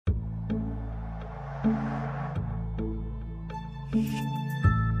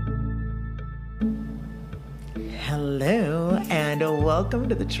Hello, and welcome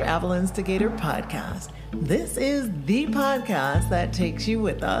to the Travel Instigator podcast. This is the podcast that takes you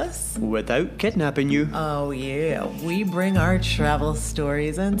with us without kidnapping you. Oh yeah, we bring our travel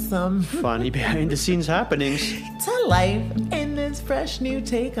stories and some funny behind-the-scenes happenings to life in this fresh new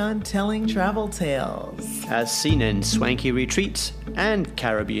take on telling travel tales. As seen in swanky retreats and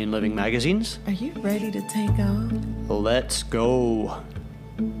Caribbean living magazines. Are you ready to take off? Let's go.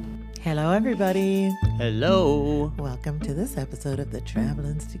 Hello, everybody. Hello. Welcome to this episode of the Travel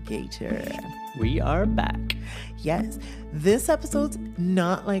Instigator. We are back. Yes, this episode's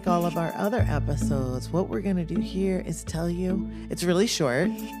not like all of our other episodes. What we're going to do here is tell you, it's really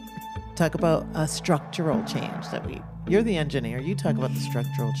short, talk about a structural change that you're the engineer, you talk about the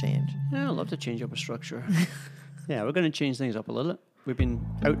structural change. Yeah, I'd love to change up a structure. Yeah, we're going to change things up a little. We've been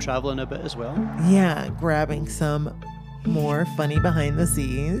out traveling a bit as well. Yeah, grabbing some more funny behind the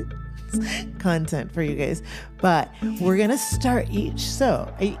scenes content for you guys, but we're gonna start each show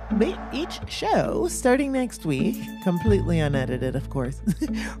starting next week, completely unedited, of course.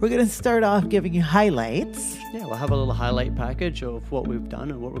 We're gonna start off giving you highlights. Yeah, we'll have a little highlight package of what we've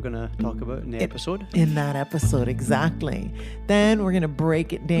done and what we're gonna talk about in the episode. In that episode, exactly. Then we're gonna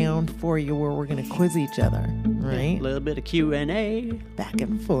break it down for you, where we're gonna quiz each other, right? A little bit of Q&A, back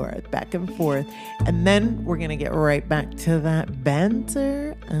and forth, and then we're gonna get right back to that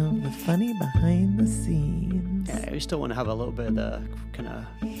banter of the funny behind the scenes. Yeah, we still want to have a little bit of the kind of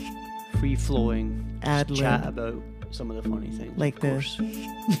free-flowing chat about some of the funny things. Like this.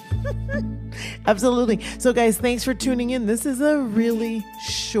 Absolutely. So guys, thanks for tuning in. This is a really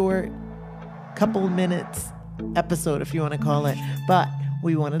short couple minutes episode, if you want to call it. But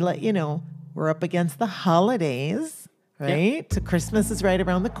we want to let you know we're up against the holidays. Right? Yep. So Christmas is right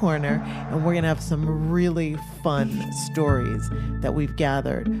around the corner, and we're going to have some really fun stories that we've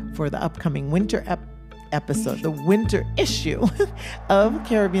gathered for the upcoming winter episode, the winter issue of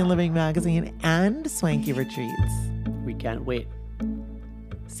Caribbean Living Magazine and Swanky Retreats. We can't wait.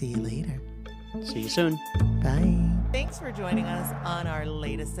 See you later. See you soon. Bye. Thanks for joining us on our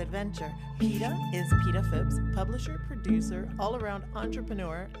latest adventure. PETA is PETA Phipps, publisher, producer, all-around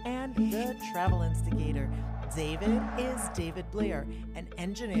entrepreneur, and the travel instigator. David is David Blair, an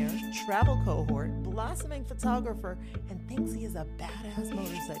engineer, travel cohort, blossoming photographer, and thinks he is a badass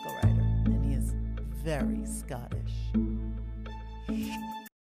motorcycle rider. And he is very Scottish.